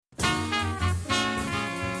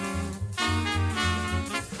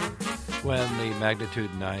When the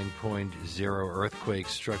magnitude 9.0 earthquake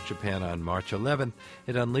struck Japan on March 11th,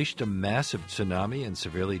 it unleashed a massive tsunami and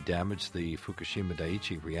severely damaged the Fukushima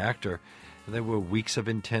Daiichi reactor. There were weeks of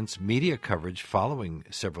intense media coverage following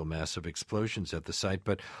several massive explosions at the site,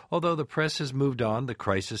 but although the press has moved on, the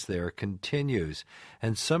crisis there continues.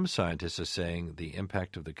 And some scientists are saying the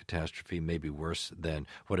impact of the catastrophe may be worse than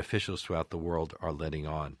what officials throughout the world are letting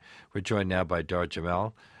on. We're joined now by Dahr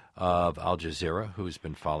Jamail of Al Jazeera, who's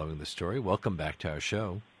been following the story. Welcome back to our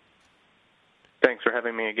show. Thanks for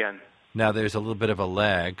having me again. Now, there's a little bit of a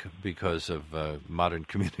lag because of modern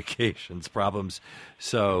communications problems,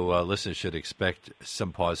 so listeners should expect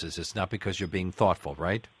some pauses. It's not because you're being thoughtful,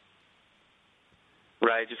 right?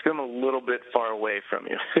 Right, just because I'm a little bit far away from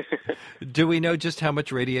you. Do we know just how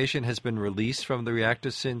much radiation has been released from the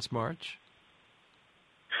reactor since March?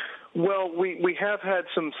 Well, we have had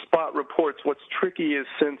some spot reports. What's tricky is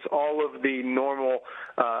since all of the normal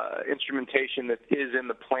instrumentation that is in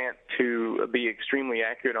the plant to be extremely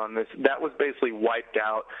accurate on this, that was basically wiped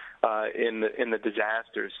out in the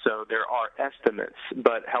disasters. So there are estimates.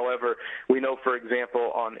 But, however, we know, for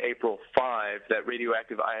example, on April 5, that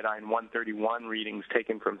radioactive iodine 131 readings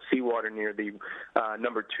taken from seawater near the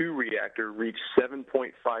number 2 reactor reached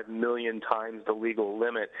 7.5 million times the legal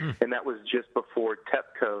limit, and that was just before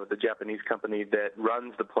TEPCO, the Japanese company that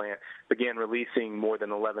runs the plant, began releasing more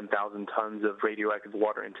than 11,000 tons of radioactive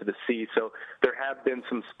water into the sea. So there have been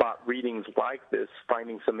some spot readings like this,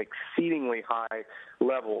 finding some exceedingly high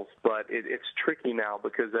levels, but it's tricky now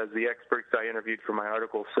because, as the experts I interviewed for my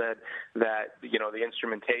article said, that the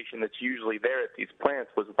instrumentation that's usually there at these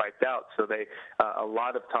plants was wiped out. So they a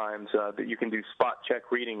lot of times that you can do spot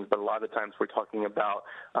check readings, but a lot of times we're talking about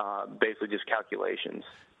basically just calculations.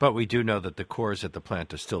 But we do know that the cores at the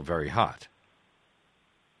plant are still very hot.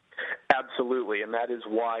 Absolutely, and that is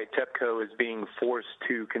why TEPCO is being forced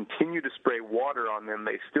to continue to spray water on them.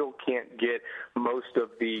 They still can't get most of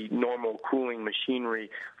the normal cooling machinery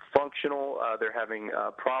functional. They're having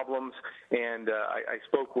problems, and I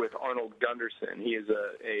spoke with Arnold Gunderson. He is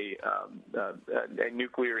a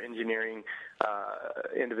nuclear engineering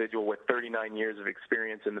individual with 39 years of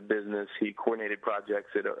experience in the business. He coordinated projects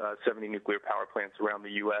at 70 nuclear power plants around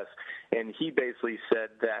the U.S., and he basically said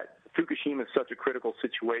that Fukushima is such a critical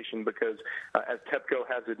situation because, as TEPCO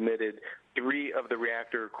has admitted, 3 of the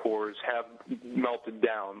reactor cores have melted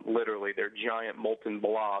down, literally. They're giant molten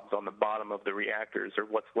blobs on the bottom of the reactors, or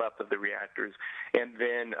what's left of the reactors. And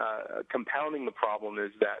then compounding the problem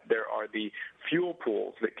is that there are the fuel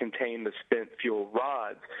pools that contain the spent fuel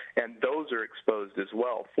rods, and those are exposed as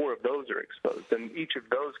well. 4 of those are exposed, and each of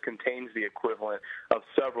those contains the equivalent of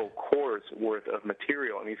several cores worth of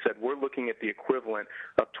material. And he said, we're looking at the equivalent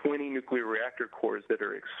of 20 nuclear reactor cores that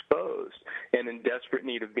are exposed and in desperate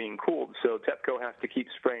need of being cooled. So TEPCO has to keep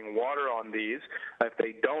spraying water on these. If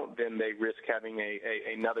they don't, then they risk having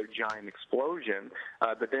another giant explosion.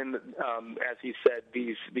 But then, as he said,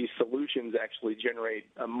 these solutions actually generate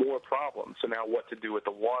more problems. So now what to do with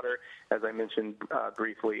the water? As I mentioned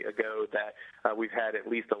briefly ago, that we've had at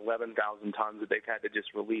least 11,000 tons that they've had to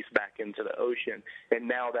just release back into the ocean. And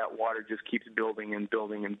now that water just keeps building and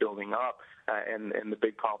building and building up. And the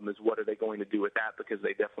big problem is, what are they going to do with that? Because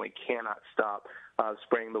they definitely cannot stop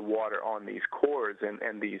spraying the water on these cores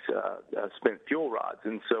and these spent fuel rods.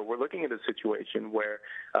 And so we're looking at a situation where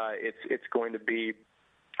it's going to be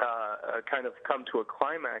kind of come to a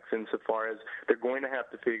climax insofar as they're going to have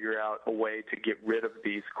to figure out a way to get rid of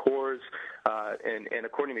these cores. And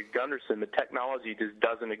according to Gunderson, the technology just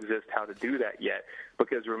doesn't exist how to do that yet.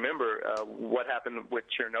 Because remember, what happened with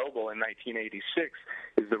Chernobyl in 1986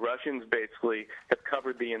 is the Russians basically have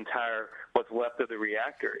covered the entire what's left of the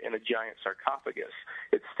reactor in a giant sarcophagus.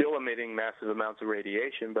 It's still emitting massive amounts of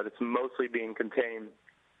radiation, but it's mostly being contained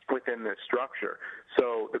within this structure.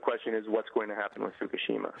 So the question is, what's going to happen with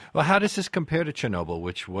Fukushima? Well, how does this compare to Chernobyl,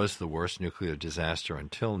 which was the worst nuclear disaster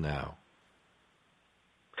until now?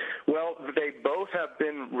 Well, they both have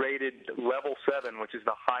been rated level 7, which is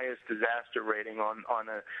the highest disaster rating on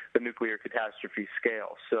the nuclear catastrophe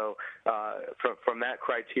scale. So from that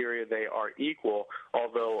criteria, they are equal,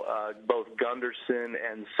 although both Gunderson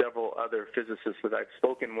and several other physicists that I've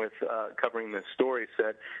spoken with covering this story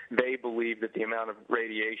said they believe that the amount of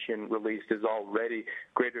radiation released is already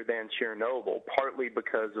greater than Chernobyl, partly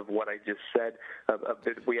because of what I just said.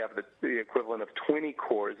 We have the equivalent of 20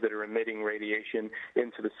 cores that are emitting radiation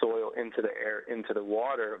into the soil, into the air, into the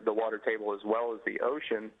water table, as well as the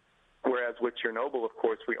ocean. Whereas with Chernobyl, of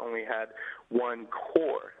course, we only had one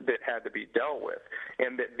core that had to be dealt with,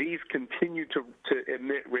 and that these continue to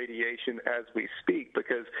emit radiation as we speak.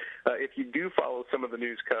 Because if you do follow some of the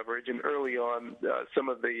news coverage, and early on, some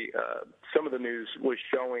of the news was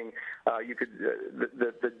showing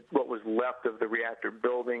what was left of the reactor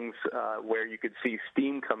buildings, where you could see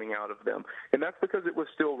steam coming out of them, and that's because it was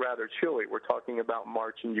still rather chilly. We're talking about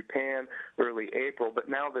March in Japan, early April, but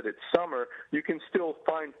now that it's summer, you can still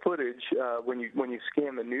find footage. When you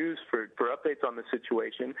scan the news for updates on the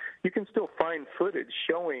situation, you can still find footage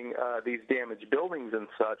showing these damaged buildings and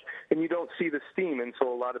such, and you don't see the steam. And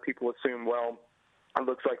so a lot of people assume, well, it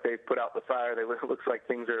looks like they've put out the fire. It looks like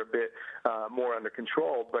things are a bit more under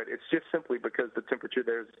control, but it's just simply because the temperature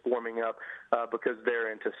there is warming up because they're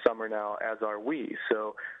into summer now, as are we.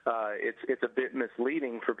 So it's a bit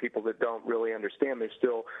misleading for people that don't really understand. There's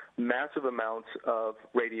still massive amounts of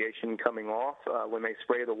radiation coming off when they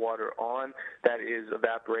spray the water on. That is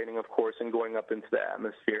evaporating, of course, and going up into the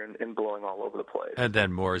atmosphere and blowing all over the place. And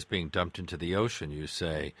then more is being dumped into the ocean, you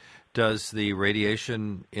say. Does the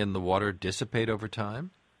radiation in the water dissipate over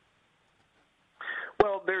time?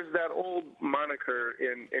 Well, there's that old moniker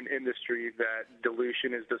in industry that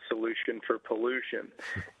dilution is the solution for pollution.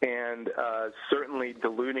 And certainly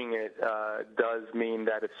diluting it does mean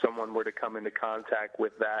that if someone were to come into contact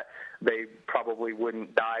with that, they probably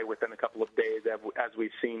wouldn't die within a couple of days, as we've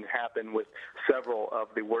seen happen with several of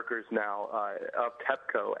the workers now of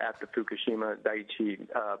TEPCO at the Fukushima Daiichi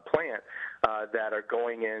plant that are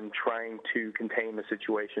going in trying to contain the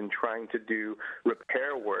situation, trying to do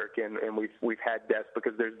repair work, and we've had deaths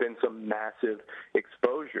because there's been some massive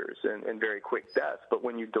exposures and very quick deaths. But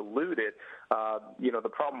when you dilute it, the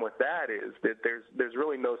problem with that is that there's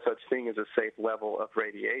really no such thing as a safe level of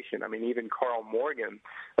radiation. I mean, even Carl Morgan,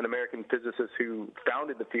 an American physicist who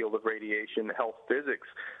founded the field of radiation health physics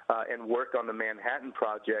and worked on the Manhattan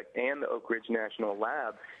Project and the Oak Ridge National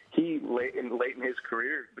Lab, he, late in his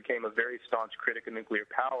career, became a very staunch critic of nuclear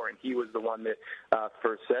power, and he was the one that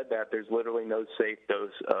first said that there's literally no safe dose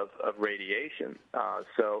of radiation.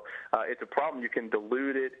 So it's a problem. You can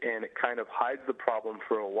dilute it, and it kind of hides the problem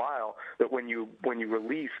for a while. But when you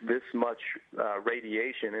release this much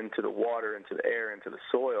radiation into the water, into the air, into the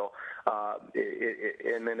soil,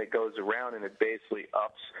 and then it goes around, and it basically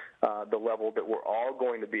ups the level that we're all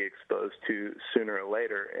going to be exposed to sooner or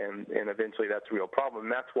later, and eventually that's a real problem.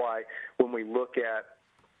 And that's why when we look at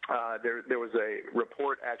there was a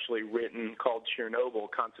report actually written called Chernobyl,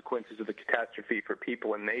 Consequences of the Catastrophe for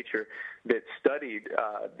People and Nature, that studied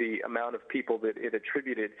the amount of people that it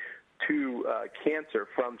attributed to cancer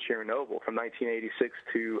from Chernobyl from 1986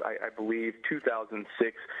 to, I believe,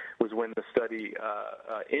 2006 was when the study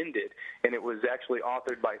ended. And it was actually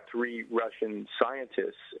authored by 3 Russian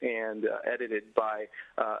scientists and edited by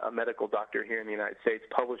a medical doctor here in the United States,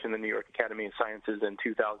 published in the New York Academy of Sciences in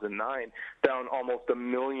 2009, found almost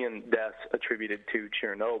 1 million deaths attributed to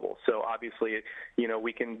Chernobyl. So obviously,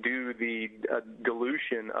 we can do the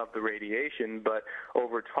dilution of the radiation, but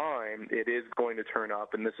over time it is going to turn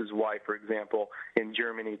up, and this is why, for example, in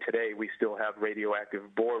Germany today we still have radioactive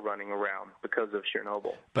boar running around because of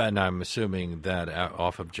Chernobyl. But I'm assuming that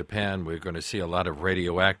off of Japan we're going to see a lot of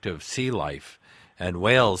radioactive sea life, and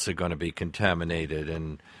whales are going to be contaminated,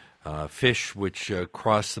 and fish which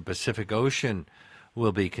cross the Pacific Ocean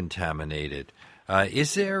will be contaminated.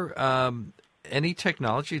 Is there any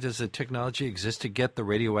technology? Does the technology exist to get the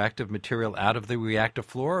radioactive material out of the reactor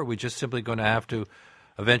floor, or are we just simply going to have to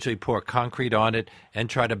eventually pour concrete on it and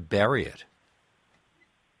try to bury it?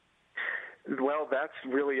 Well, that's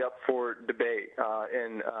really up for debate.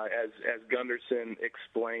 And as Gunderson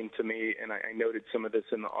explained to me, and I noted some of this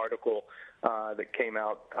in the article that came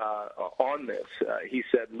out on this, he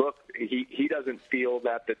said, look, he doesn't feel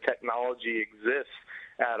that the technology exists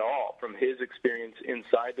at all from his experience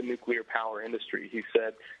inside the nuclear power industry. He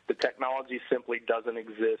said the technology simply doesn't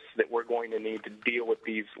exist, that we're going to need to deal with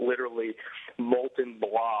these literally molten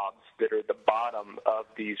blobs that are at the bottom of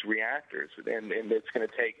these reactors. And it's going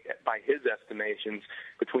to take, by his estimations,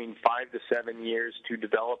 between 5 to 7 years to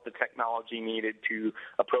develop the technology needed to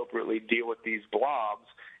appropriately deal with these blobs,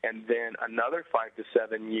 and then another 5 to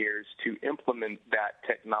 7 years to implement that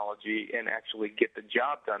technology and actually get the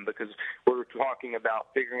job done, because we're talking about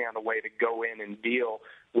figuring out a way to go in and deal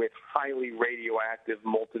with highly radioactive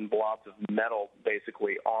molten blobs of metal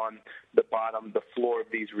basically on the bottom, the floor of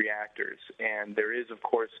these reactors. And there is, of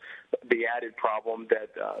course, the added problem that,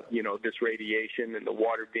 this radiation and the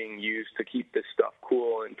water being used to keep this stuff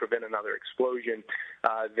cool and prevent another explosion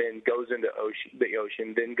then goes into the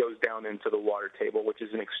ocean, then goes down into the water table, which is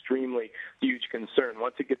an extremely huge concern.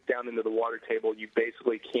 Once it gets down into the water table, you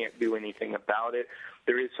basically can't do anything about it.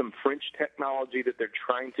 There is some French technology that they're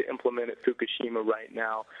trying to implement at Fukushima right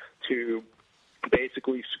now to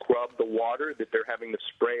basically scrub the water that they're having to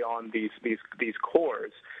spray on these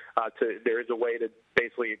cores. There is a way to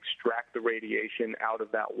basically extract the radiation out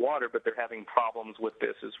of that water, but they're having problems with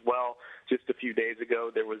this as well. Just a few days ago,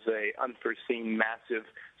 there was a unforeseen massive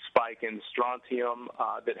spike in strontium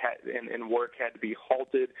and work had to be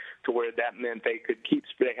halted to where that meant they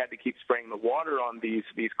had to keep spraying the water on these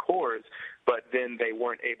cores, but then they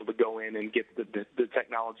weren't able to go in and get the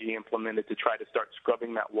technology implemented to try to start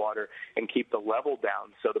scrubbing that water and keep the level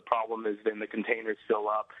down. So the problem is then the containers fill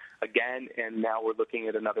up again, and now we're looking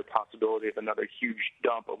at another possibility of another huge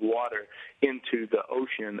dump of water into the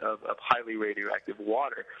ocean of highly radioactive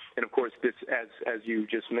water. And of course, this, as you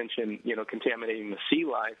just mentioned, contaminating the sea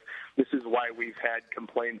life. This is why we've had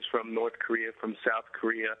complaints from North Korea, from South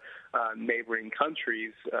Korea, neighboring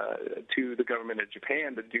countries to the government of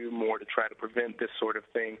Japan to do more to try to prevent this sort of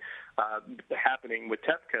thing happening with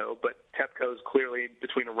TEPCO. But TEPCO is clearly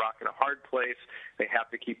between a rock and a hard place. They have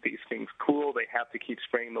to keep these things cool. They have to keep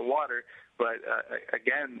spraying the water. But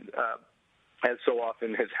again, as so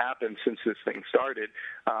often has happened since this thing started,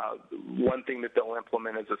 one thing that they'll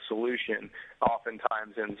implement as a solution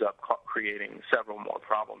oftentimes ends up creating several more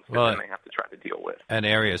problems that then they have to try to deal with. An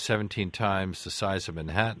area 17 times the size of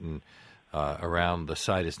Manhattan around the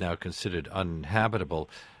site is now considered uninhabitable.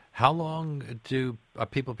 How long are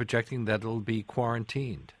people projecting that it'll be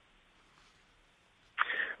quarantined?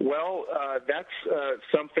 Well, that's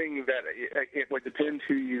something that it would depend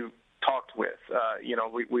who you talked with.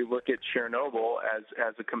 We look at Chernobyl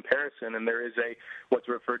as a comparison, and there is what's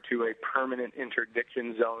referred to a permanent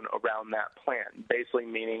interdiction zone around that plant, basically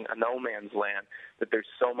meaning a no man's land, that there's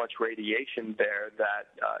so much radiation there that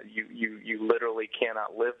you literally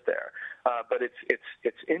cannot live there. But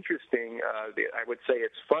it's interesting. I would say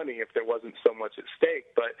it's funny if there wasn't so much at stake,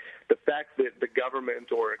 but the fact that the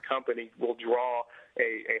government or a company will draw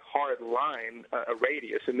a hard line, a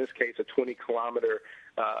radius, in this case a 20-kilometer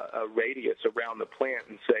radius around the plant,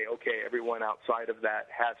 and say, okay, everyone outside of that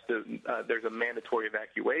has to, there's a mandatory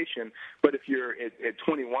evacuation, but if you're at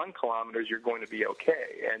 21 kilometers, you're going to be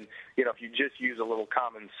okay. And, if you just use a little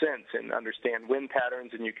common sense and understand wind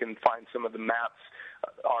patterns, and you can find some of the maps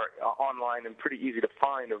are online and pretty easy to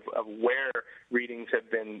find of where readings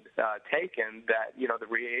have been taken, that,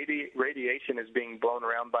 the radiation is being blown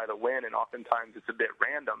around by the wind, and oftentimes it's a bit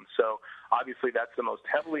random. So obviously that's the most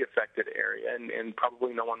heavily affected area, and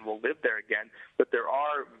probably no one will live there again. But there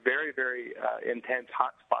are very, very intense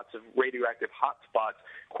hotspots of radioactive hotspots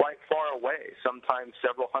quite far away, sometimes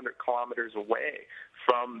several hundred kilometers away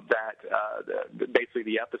from that, basically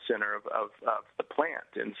the epicenter of the plant.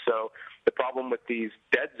 And so the problem with these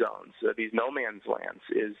dead zones, these no man's lands,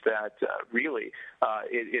 is that really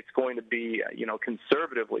it's going to be,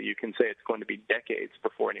 conservatively, you can say it's going to be decades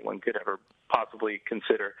before anyone could ever possibly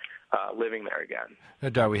consider living there again. Now,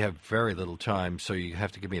 Dahr, we have very little time, so you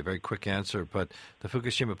have to give me a very quick answer. But the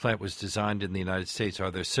Fukushima plant was designed in the United States. Are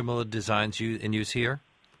there similar designs in use here?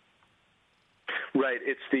 Right.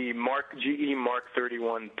 It's the GE Mark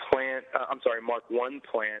 31 plant. Mark 1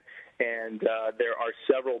 plant, and there are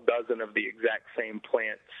several dozen of the exact same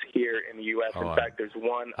plants here in the U.S. In fact, there's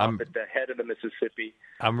one up at the head of the Mississippi.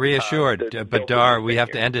 I'm reassured, but Dahr, we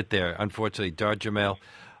have to end it there, unfortunately. Dahr Jamail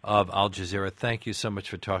of Al Jazeera, thank you so much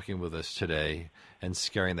for talking with us today and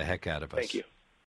scaring the heck out of us. Thank you.